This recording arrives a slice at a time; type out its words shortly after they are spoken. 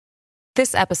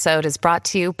This episode is brought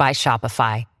to you by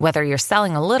Shopify. Whether you're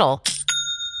selling a little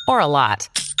or a lot,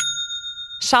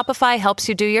 Shopify helps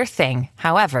you do your thing,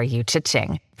 however you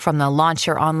cha-ching. From the launch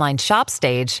your online shop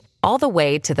stage, all the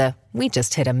way to the we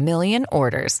just hit 1 million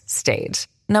orders stage.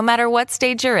 No matter what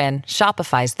stage you're in,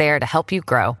 Shopify's there to help you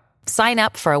grow. Sign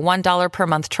up for a $1 per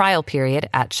month trial period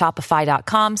at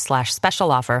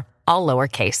shopify.com/special offer, all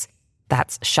lowercase.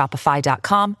 That's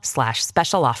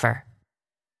shopify.com/special offer.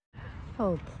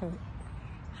 Okay.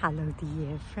 Hello,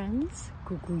 dear friends.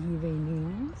 Good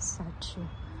evening. Such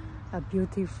a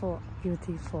beautiful,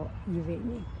 beautiful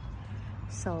evening.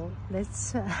 So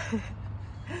let's.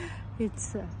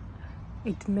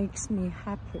 It makes me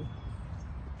happy.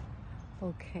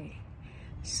 Okay.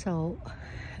 So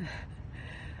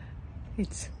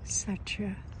it's such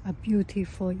a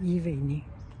beautiful evening.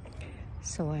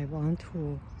 So I want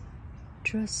to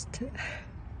just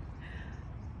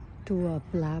do a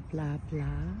blah blah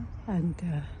blah and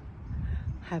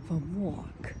have a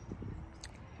walk,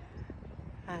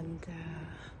 and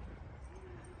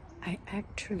I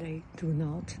actually do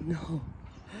not know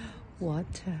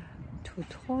what to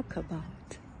talk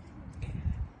about,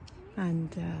 and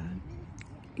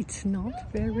it's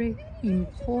not very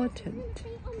important.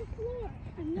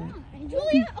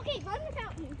 Julia, okay, run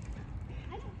without me.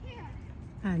 I don't care.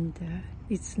 And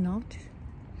it's not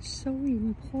so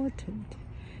important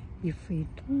if we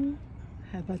do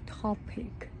have a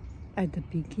topic at the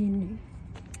beginning.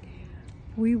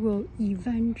 We will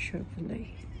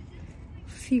eventually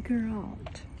figure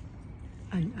out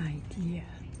an idea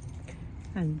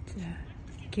and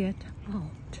get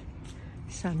out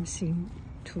something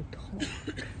to talk.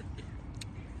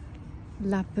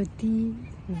 L'appétit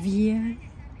vient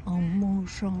en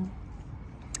mangeant.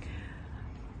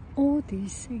 All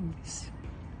these things,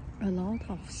 a lot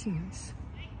of things,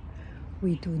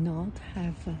 we do not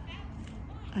have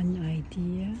an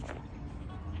idea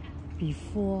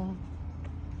before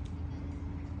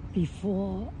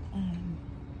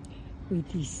we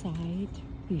decide,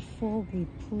 before we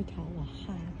put our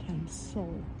heart and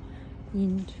soul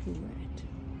into it.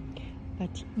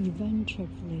 But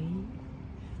eventually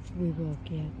we will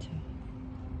get a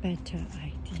better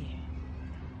idea,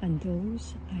 and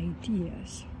those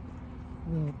ideas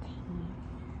will come.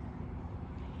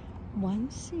 One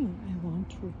thing I want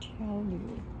to tell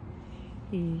you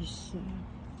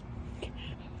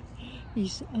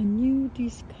is a new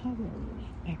discovery,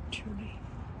 actually.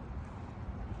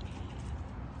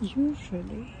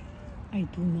 Usually, I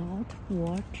do not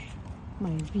watch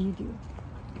my video,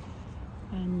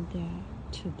 and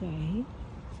today,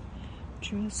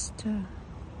 just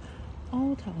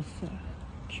out of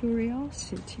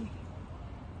curiosity,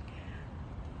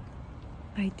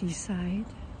 I decide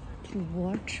to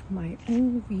watch my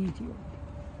own video,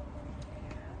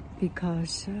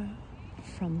 because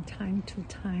from time to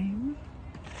time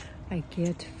I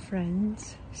get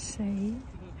friends say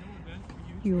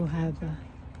you have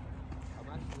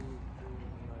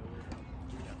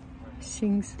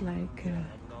things like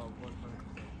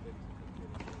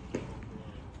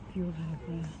you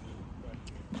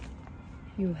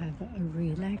have a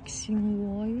relaxing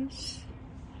voice,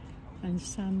 and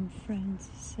some friends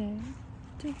said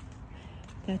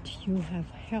that you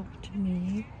have helped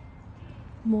me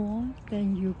more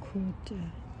than you could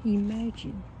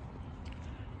imagine.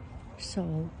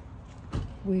 So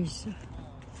with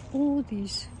all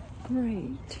these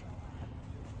great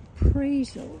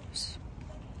praisals,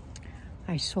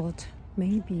 I thought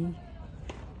maybe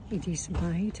it is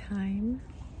my time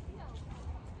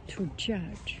to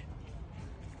judge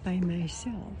by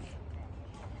myself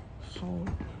how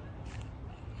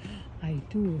I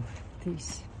do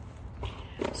this.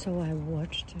 So I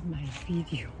watched my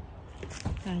video,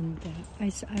 and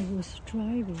as I was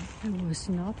driving, I was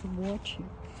not watching,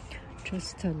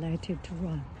 just to let it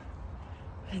run.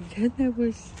 And then I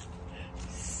was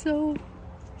so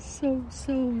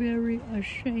very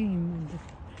ashamed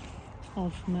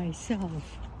of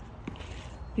myself,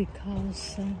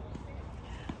 because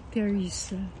there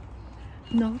is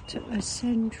not a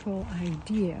central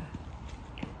idea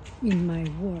in my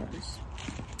words.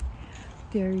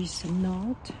 There is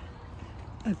not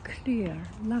a clear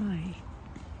line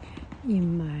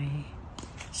in my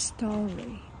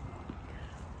story.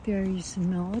 There is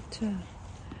not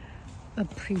a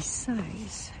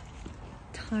precise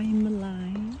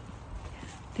timeline.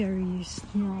 There is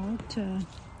not a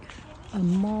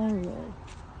moral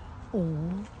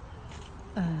or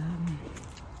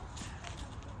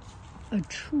a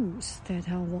truth that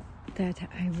I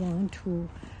want to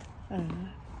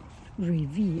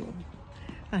reveal.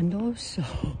 And also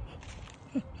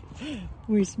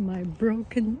with my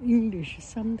broken English.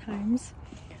 Sometimes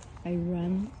I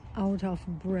run out of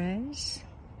breath.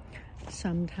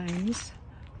 Sometimes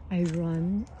I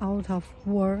run out of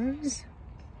words.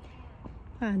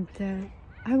 And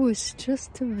I was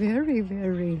just very,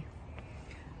 very,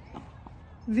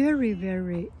 very,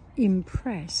 very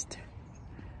impressed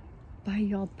by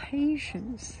your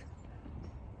patience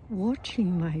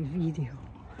watching my video.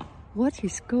 What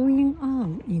is going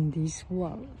on in this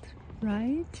world,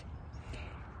 right?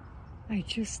 I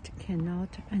just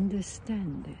cannot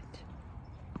understand it.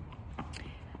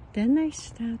 Then I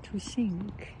start to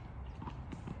think,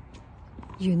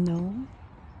 you know,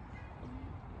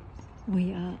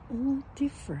 we are all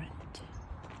different.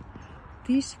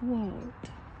 This world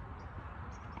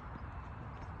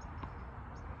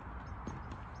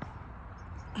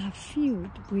are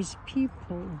filled with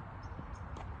people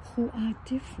who are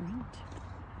different,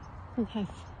 who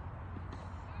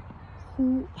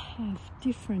have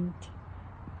different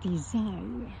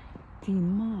desire,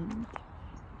 demand,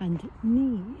 and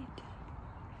need.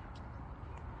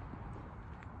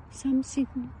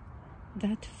 Something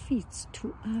that fits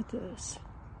to others,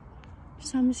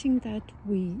 something that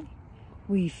we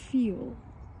feel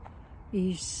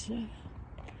is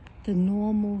the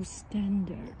normal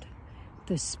standard,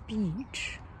 the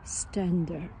speech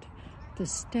standard, the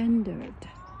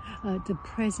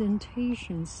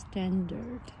presentation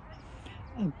standard.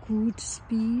 A good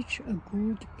speech, a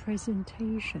good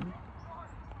presentation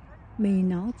may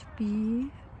not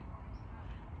be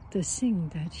the thing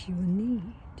that you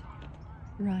need,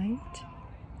 right?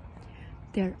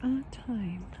 There are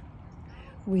times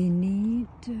we need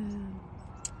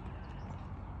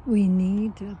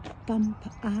bump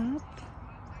up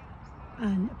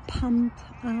and pump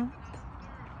up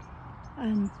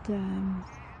and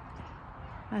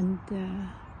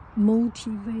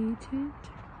motivated.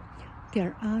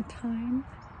 There are times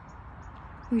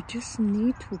we just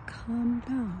need to calm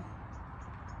down,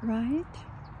 right?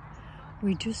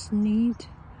 We just need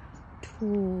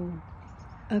to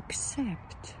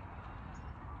accept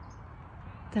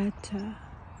that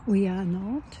we are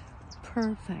not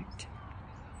perfect,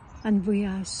 and we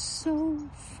are so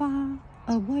far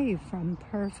away from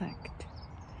perfect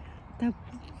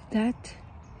that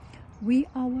we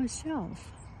ourselves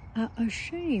are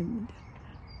ashamed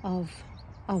of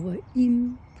our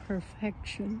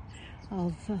imperfection,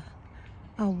 of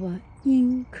our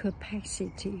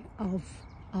incapacity, of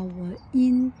our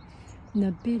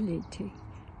inability.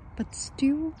 But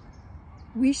still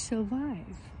we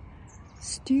survive,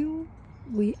 still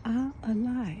we are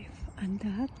alive, and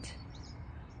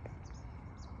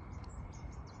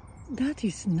that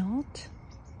is not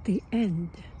the end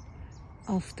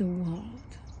of the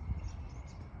world.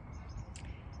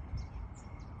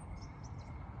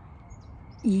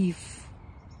 If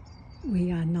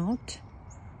we are not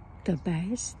the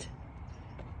best,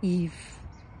 if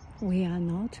we are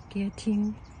not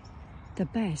getting the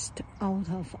best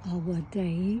out of our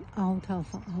day, out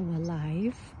of our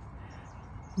life,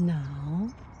 now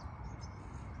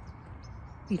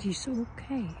it is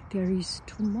okay. There is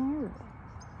tomorrow.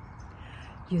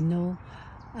 You know,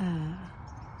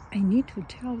 I need to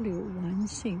tell you one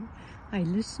thing. I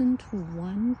listened to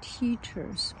one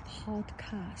teacher's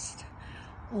podcast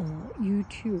or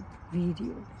YouTube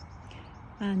video,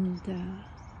 and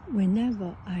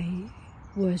whenever I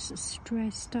was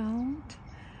stressed out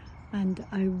and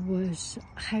I was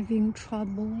having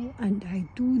trouble and I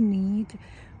do need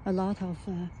a lot of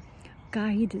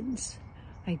guidance,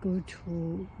 I go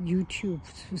to YouTube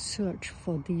to search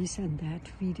for this and that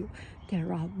video.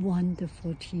 There are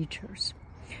wonderful teachers.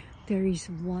 There is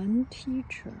one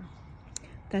teacher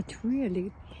that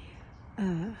really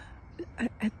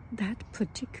at that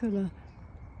particular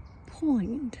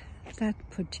point, that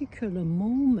particular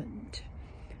moment,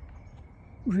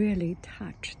 really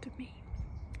touched me.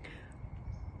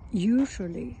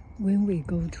 Usually when we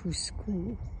go to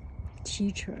school,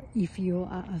 teacher, if you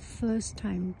are a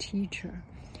first-time teacher,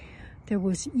 there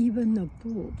was even a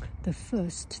book, The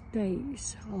First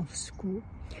Days of School.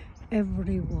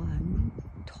 Everyone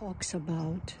talks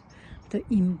about the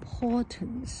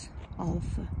importance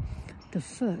of the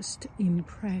first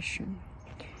impression.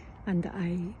 And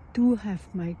I do have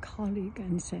my colleague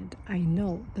and said, I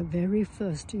know the very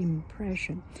first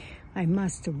impression, I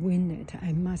must win it,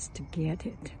 I must get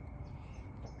it.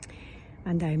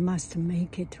 And I must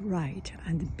make it right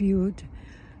and build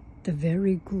the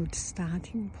very good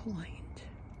starting point.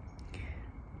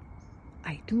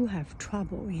 I do have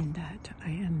trouble in that. I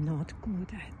am not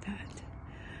good at that.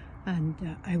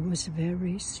 And I was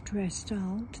very stressed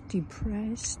out,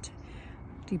 depressed,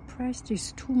 depressed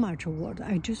is too much word.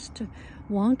 I just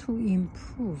want to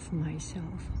improve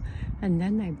myself. And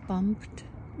then I bumped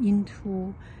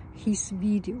into his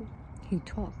video. He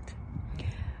talked.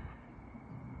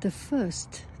 The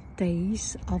first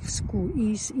days of school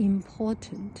is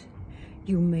important.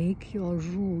 You make your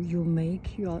rule, you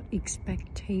make your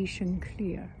expectation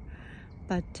clear.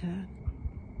 But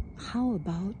how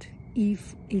about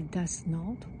if it does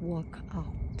not work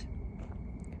out?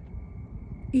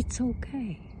 It's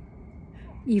okay.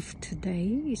 If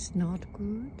today is not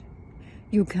good,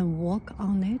 you can work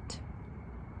on it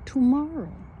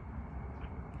tomorrow.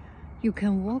 You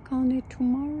can work on it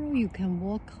tomorrow, you can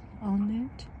work on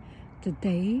it the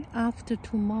day after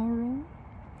tomorrow.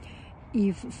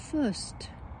 If first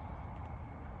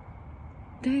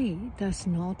day does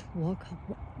not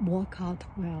work out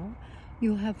well,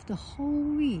 you have the whole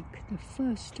week, the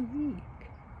first week.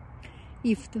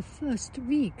 If the first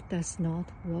week does not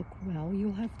work well,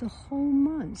 you have the whole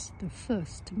month, the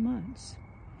first month.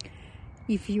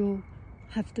 If you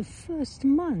have the first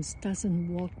month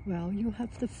doesn't work well, you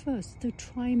have the first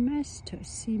trimester,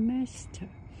 semester,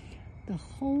 the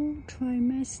whole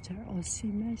trimester or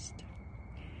semester.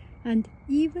 And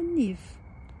even if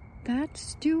that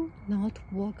still not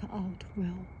work out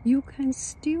well, you can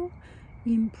still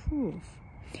improve.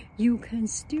 You can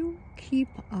still keep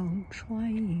on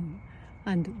trying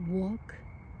and work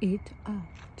it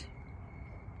out.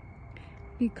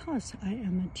 Because I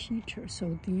am a teacher,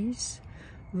 so this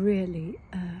really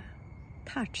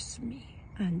touches me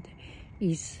and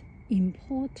is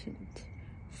important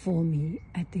for me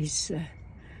at this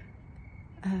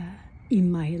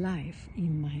in my life,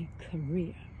 in my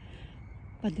career.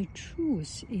 But the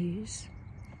truth is,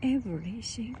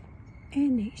 everything,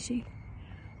 anything,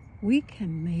 we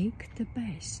can make the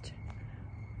best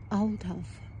out of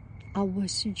our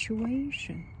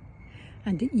situation.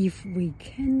 And if we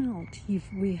cannot,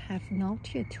 if we have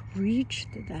not yet reached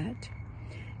that,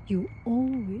 you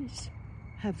always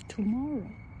have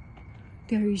tomorrow.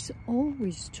 There is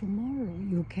always tomorrow.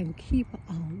 You can keep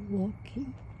on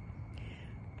working.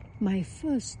 My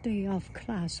first day of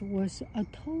class was a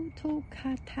total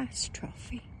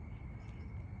catastrophe.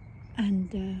 And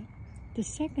the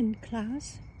second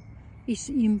class is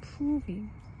improving,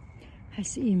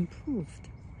 has improved.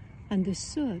 And the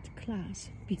third class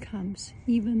becomes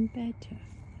even better.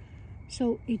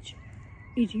 So it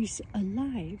is a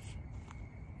live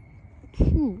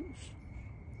proof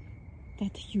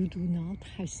that you do not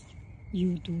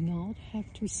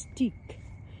have to stick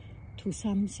to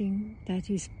something that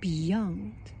is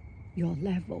beyond your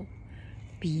level,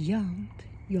 beyond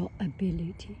your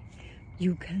ability.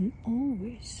 You can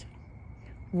always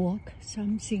work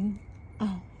something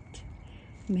out,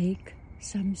 make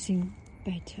something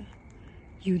better.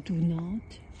 You do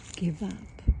not give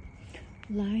up.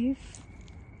 Life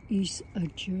is a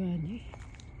journey.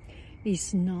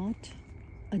 It's not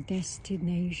a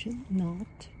destination,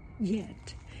 not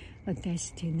yet a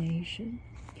destination.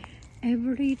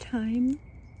 Every time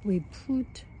we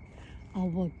put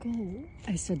our goal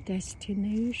as a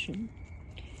destination,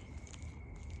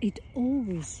 it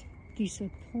always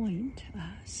disappoints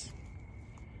us.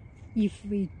 If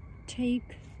we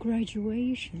take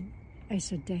graduation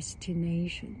as a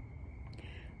destination,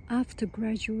 after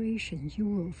graduation you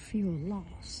will feel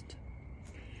lost.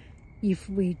 If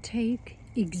we take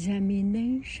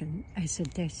examination as a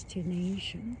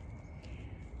destination,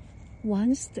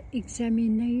 once the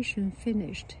examination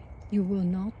finished, you will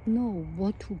not know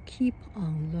what to keep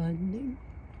on learning.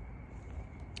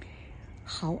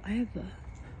 However,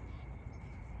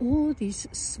 all these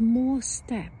small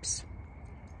steps,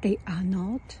 they are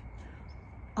not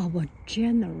our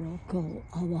general goal,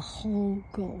 our whole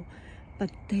goal, but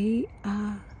they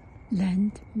are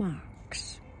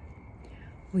landmarks.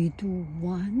 We do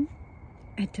one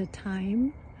at a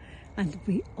time, and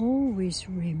we always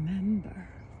remember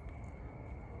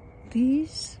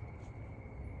these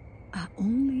are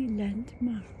only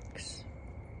landmarks.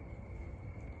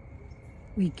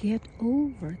 We get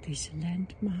over this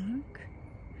landmark,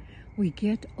 we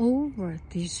get over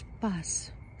this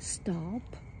bus stop,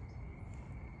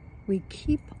 we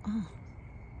keep on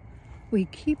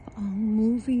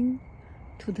moving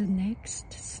to the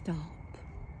next stop.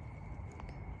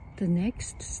 The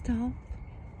next stop,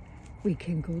 we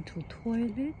can go to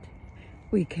toilet,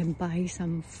 we can buy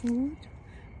some food,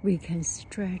 we can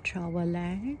stretch our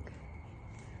leg,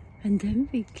 and then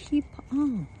we keep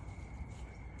on.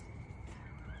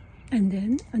 And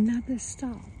then another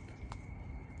stop.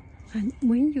 And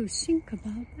when you think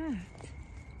about that,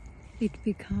 it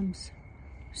becomes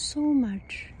so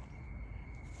much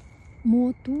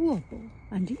more doable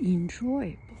and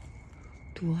enjoyable.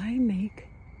 Do I make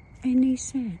any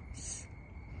sense?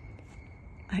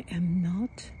 I am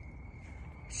not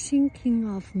thinking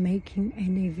of making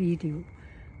any video,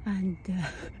 and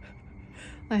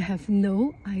I have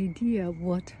no idea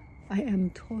what I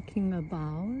am talking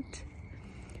about,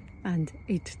 and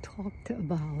it talked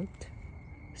about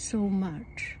so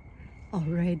much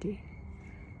already.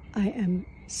 I am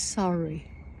sorry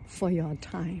for your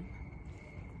time.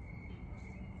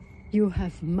 You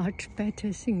have much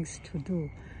better things to do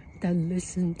than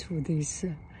listen to this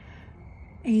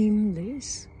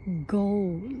aimless,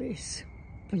 goalless,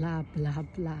 blah, blah,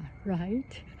 blah,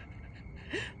 right?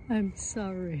 I'm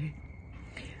sorry.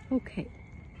 Okay,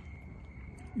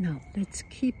 now let's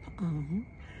keep on.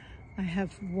 I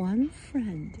have one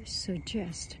friend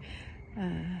suggest,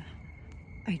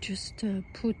 I just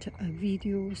put a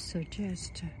video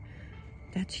suggest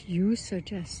that you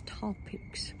suggest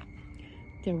topics.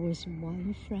 There was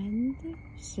one friend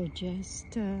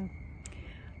suggest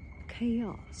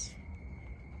chaos.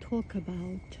 Talk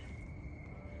about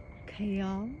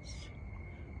chaos.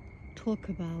 Talk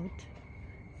about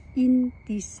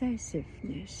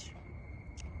indecisiveness.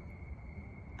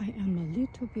 I am a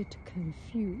little bit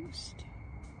confused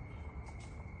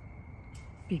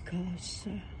because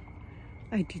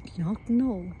I did not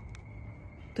know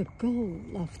the goal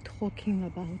of talking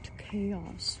about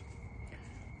chaos.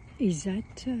 Is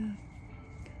that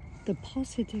the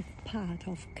positive part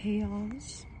of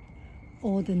chaos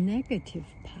or the negative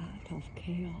part of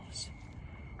chaos,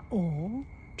 or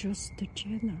just the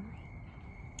general?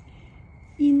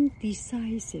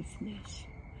 Indecisiveness.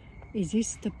 Is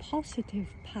this the positive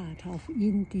part of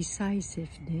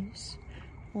indecisiveness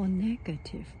or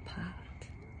negative part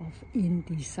of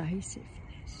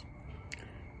indecisiveness?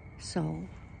 So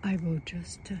I will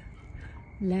just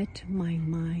let my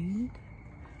mind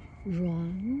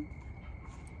run,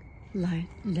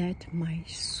 let my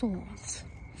thoughts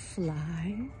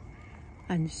fly,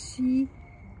 and see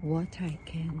what I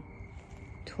can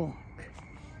talk.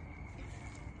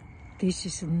 This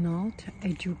is not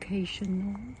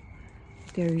educational.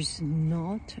 There is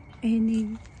not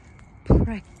any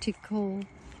practical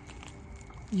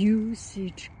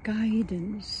usage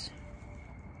guidance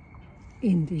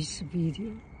in this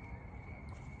video.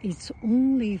 It's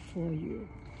only for you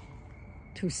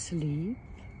to sleep,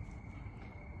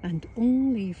 and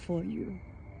only for you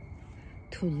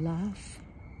to laugh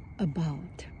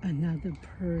about another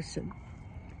person.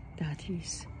 That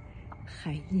is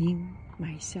Haiying,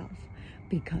 myself,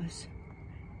 because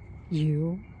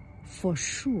you for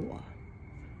sure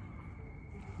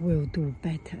will do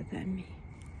better than me.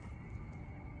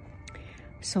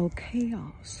 So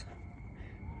chaos,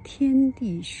 天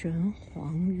地玄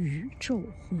黄，宇宙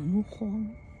洪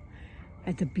荒.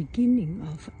 At the beginning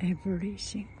of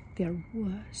everything, there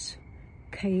was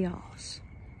chaos.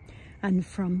 And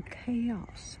from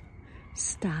chaos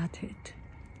started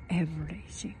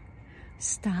everything.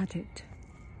 Started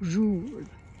rule,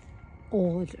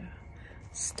 order,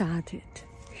 started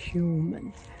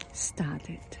human,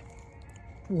 started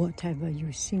whatever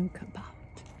you think about.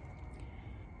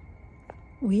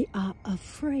 We are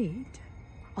afraid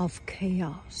of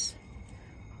chaos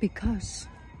because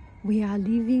we are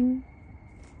living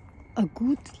a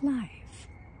good life,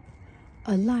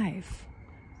 a life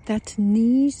that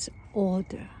needs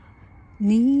order,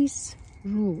 needs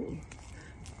rule,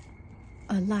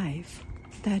 a life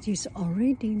that is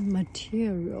already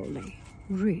materially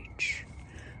rich,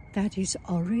 that is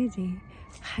already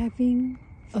having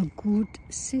a good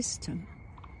system.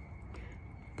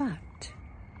 But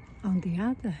on the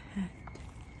other hand,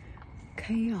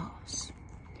 chaos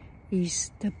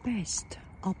is the best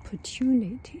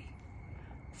opportunity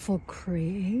for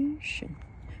creation,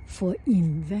 for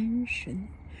invention,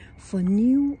 for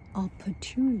new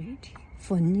opportunity,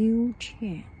 for new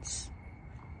chance.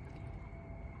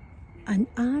 An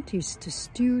artist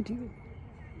studio,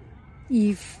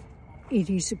 if it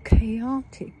is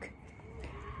chaotic,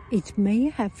 it may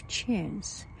have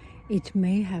chance, it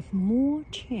may have more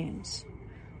chance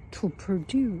to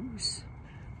produce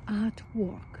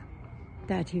artwork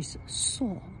that is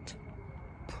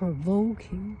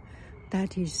thought-provoking,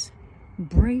 that is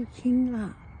breaking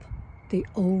up the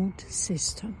old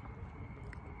system,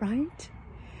 right?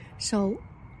 So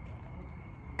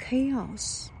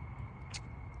chaos,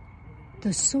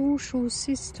 the social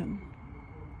system,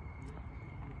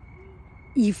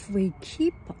 if we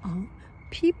keep on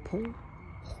people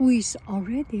who is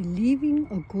already living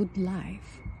a good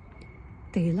life,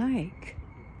 they like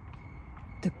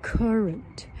the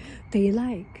current, they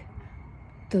like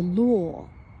the law,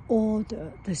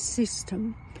 order, the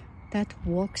system that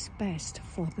works best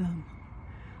for them.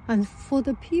 And for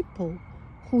the people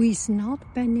who is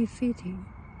not benefiting,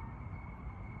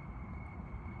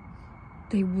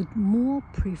 they would more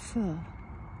prefer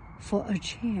for a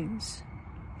chance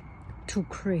to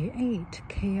create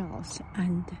chaos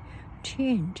and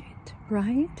change it,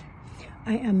 right?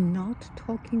 I am not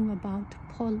talking about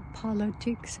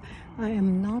politics. I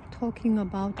am not talking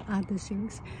about other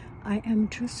things. I am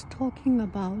just talking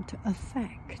about a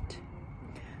fact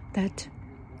that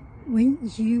when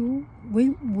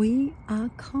we are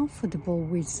comfortable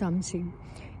with something,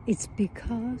 it's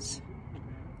because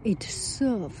it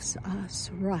serves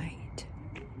us right?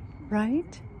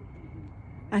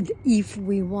 And if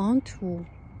we want to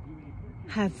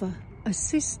have a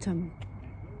system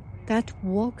that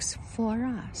works for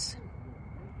us,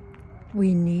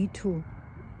 we need to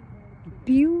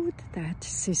build that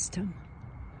system.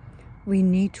 We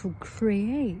need to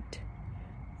create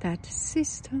that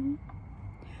system,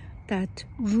 that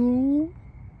rule,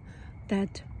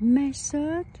 that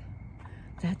method,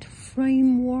 that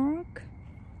framework,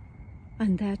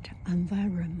 and that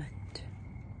environment,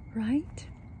 right?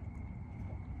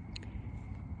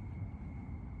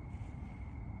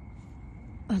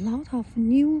 A lot of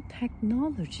new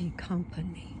technology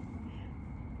companies,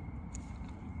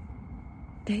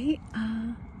 they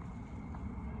are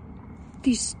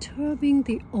disturbing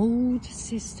the old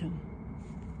system.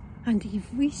 And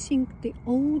if we think the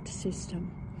old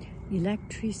system,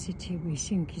 electricity we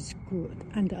think is good,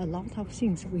 and a lot of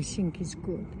things we think is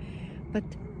good, but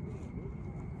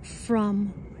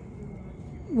from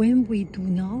when we do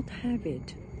not have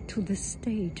it to the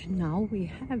stage now we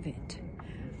have it,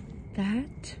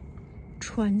 that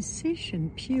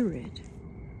transition period,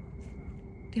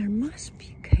 there must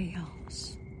be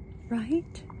chaos,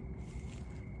 right?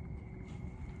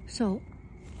 So,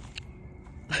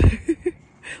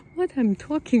 what I'm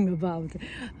talking about,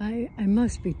 I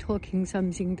must be talking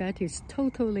something that is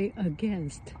totally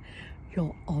against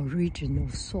your original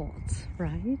thoughts,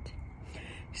 right?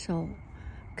 So,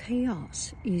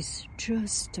 chaos is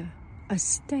just a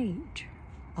stage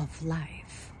of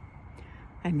life.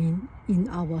 I mean, in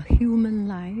our human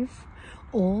life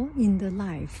or in the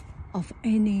life of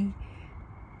anything,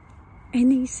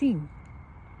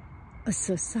 a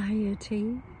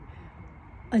society,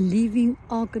 a living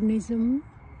organism,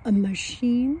 a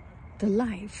machine, the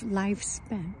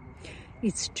lifespan.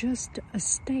 It's just a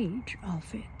stage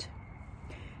of it.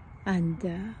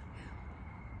 And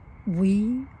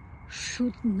we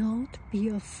should not be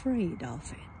afraid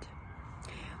of it.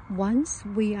 Once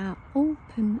we are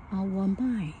open our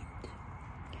mind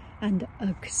and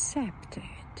accept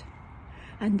it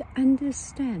and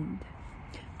understand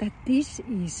that this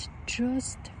is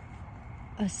just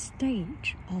a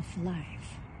stage of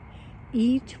life,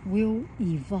 it will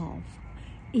evolve,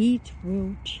 it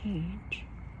will change.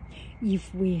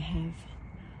 If we have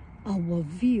our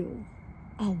view,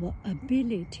 our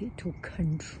ability to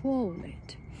control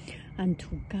it and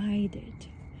to guide it,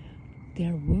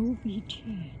 there will be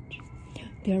change.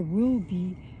 There will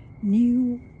be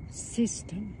new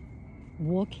system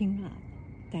working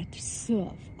up that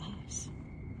serve us,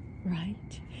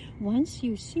 right? Once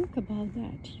you think about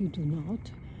that,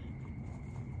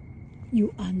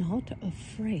 you are not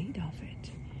afraid of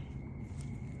it.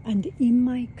 And in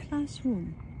my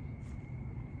classroom,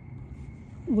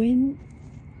 when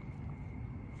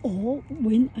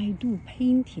I do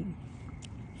painting,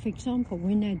 for example,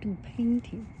 when I do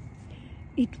painting,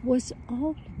 it was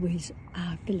always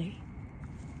ugly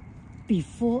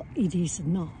before it is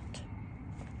not.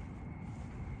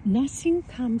 Nothing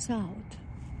comes out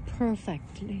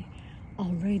perfectly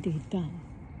already done.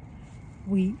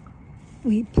 We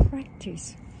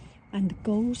practice and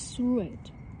go through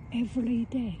it every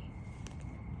day.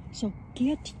 So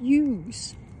get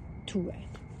used to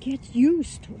it. Get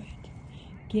used to it.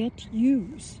 Get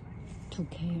used to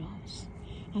chaos.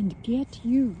 And get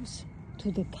used to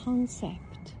the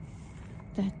concept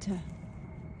that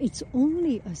it's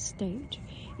only a stage.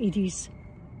 It is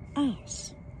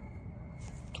us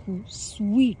to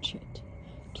switch it,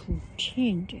 to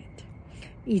change it.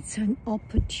 It's an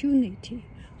opportunity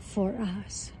for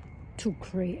us to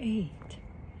create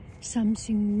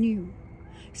something new,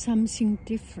 something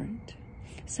different,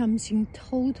 something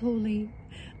totally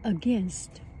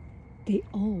against the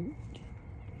old.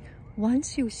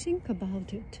 Once you think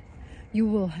about it, you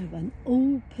will have an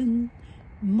open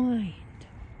mind,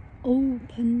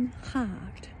 open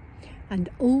heart, and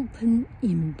open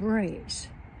embrace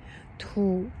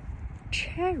to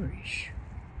cherish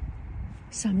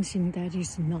something that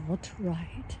is not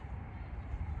right.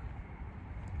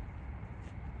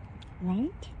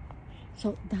 Right?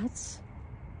 So that's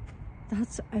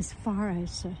as far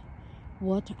as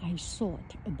what I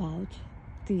thought about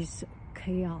this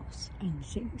chaos and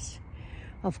things.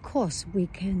 Of course, we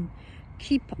can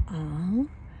keep on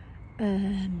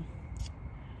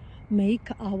make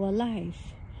our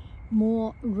life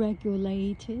more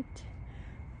regulated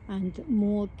and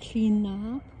more cleaned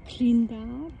up,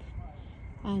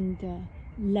 and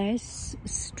less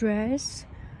stress,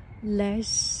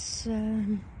 less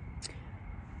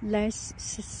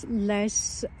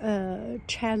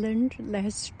challenge,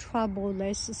 less trouble,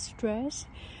 less stress.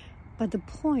 But the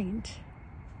point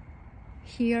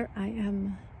here I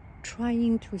am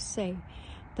trying to say,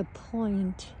 the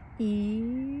point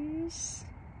is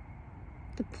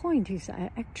I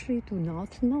actually do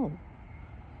not know.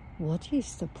 What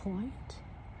is the point?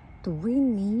 Do we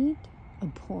need a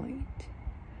point?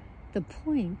 The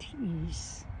point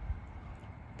is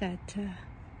that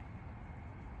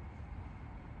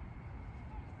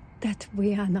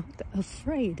we are not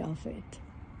afraid of it.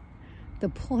 The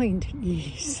point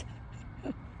is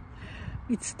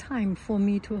it's time for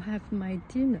me to have my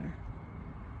dinner.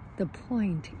 The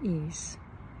point is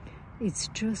it's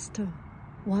just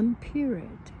one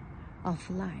period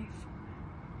of life.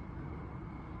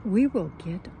 We will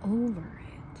get over it.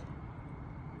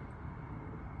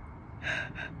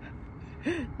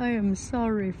 I am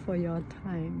sorry for your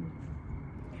time.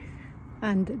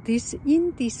 And this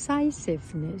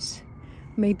indecisiveness,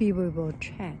 maybe we will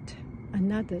chat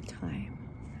another time.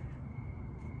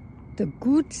 The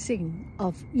good thing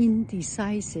of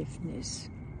indecisiveness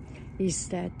is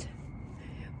that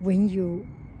when you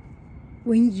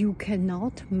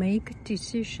cannot make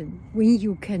decision, when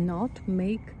you cannot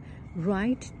make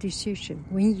right decision,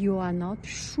 when you are not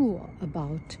sure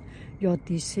about your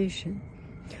decision,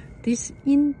 this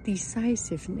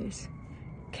indecisiveness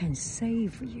can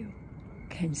save you,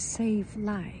 can save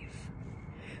life.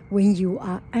 When you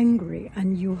are angry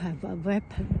and you have a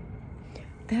weapon,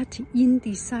 that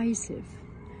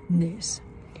indecisiveness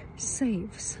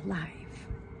saves life,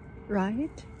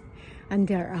 right? And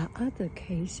there are other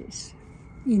cases.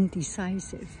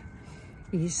 Indecisive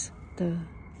is the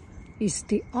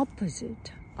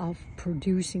opposite of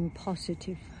producing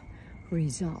positive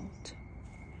result.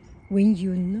 When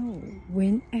you know,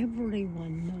 when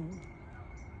everyone knows,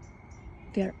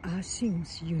 there are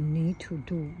things you need to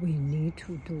do, we need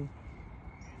to do.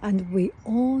 And we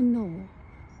all know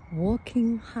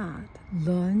working hard,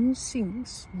 learn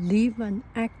things, live an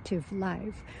active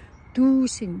life, do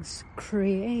things,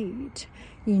 create,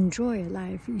 enjoy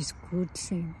life is good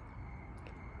thing.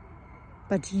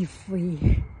 But if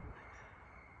we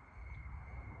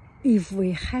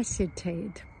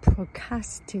hesitate,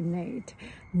 procrastinate,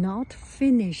 not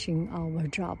finishing our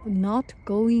job, not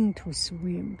going to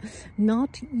swim,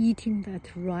 not eating that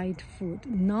right food,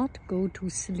 not go to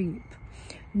sleep,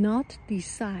 not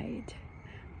decide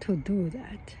to do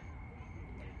that,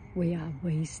 we are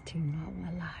wasting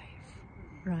our life,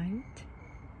 right?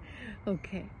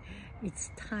 Okay,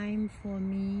 it's time for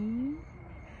me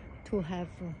to have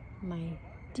my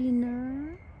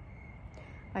dinner.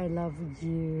 I love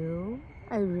you.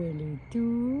 I really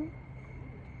do.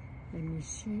 Let me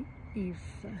see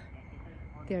if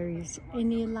there is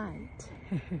any light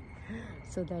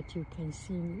so that you can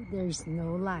see me. There is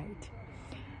no light.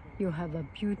 You have a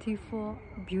beautiful,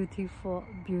 beautiful,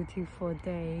 beautiful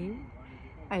day.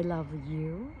 I love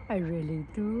you. I really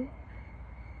do.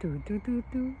 Do, do, do,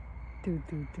 do. Do,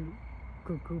 do, do.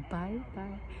 Go, go, bye,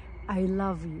 bye. I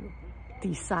love you.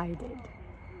 Decided.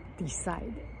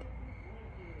 Decided.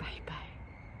 Bye, bye.